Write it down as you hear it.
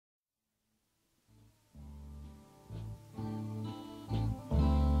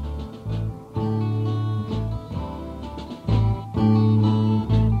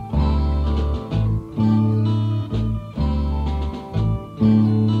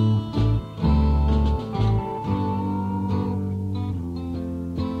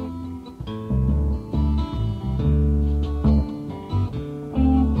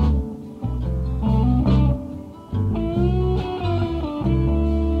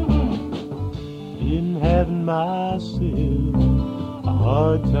myself a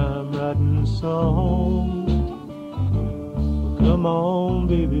hard time writing songs. Come on,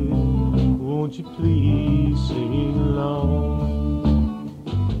 baby, won't you please sing along?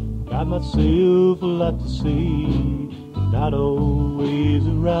 Got myself a lot to say, not always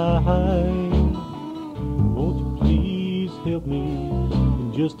right. Won't you please help me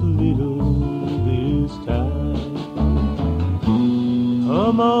in just a little this time?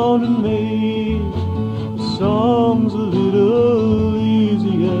 Come on and make the songs a little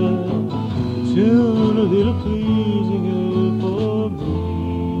easier, the tune a little pleasinger for me.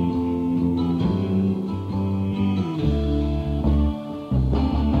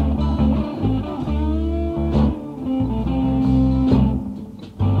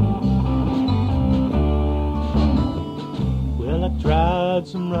 Well, I tried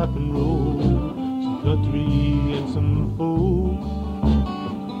some rock and roll, some country and some folk,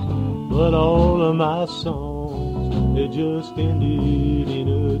 but all of my songs, they just ended in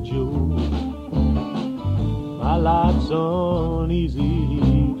a joke. My life's uneasy,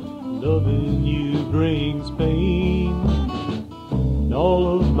 loving you brings pain, and all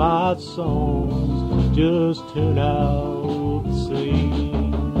of my songs just turn out the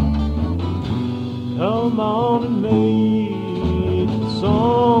same. Come on and make the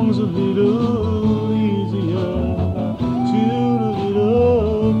songs a little easier, tune a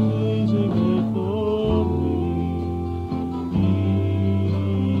little pleasing for me.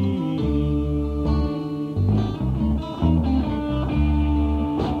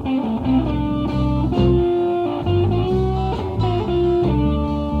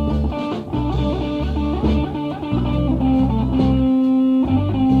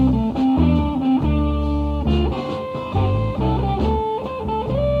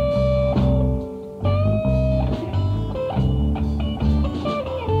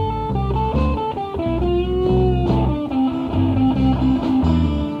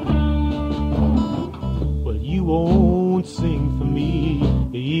 You won't sing for me,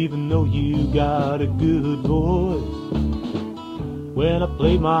 even though you got a good voice. When I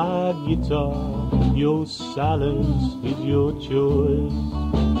play my guitar, your silence is your choice.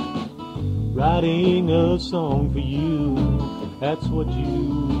 Writing a song for you, that's what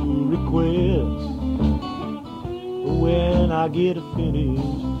you request. But when I get a finish,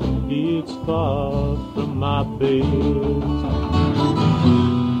 it's far from my best.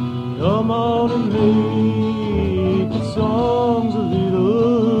 Come on and make the songs a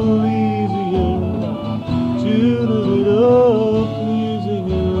little easier, tune a little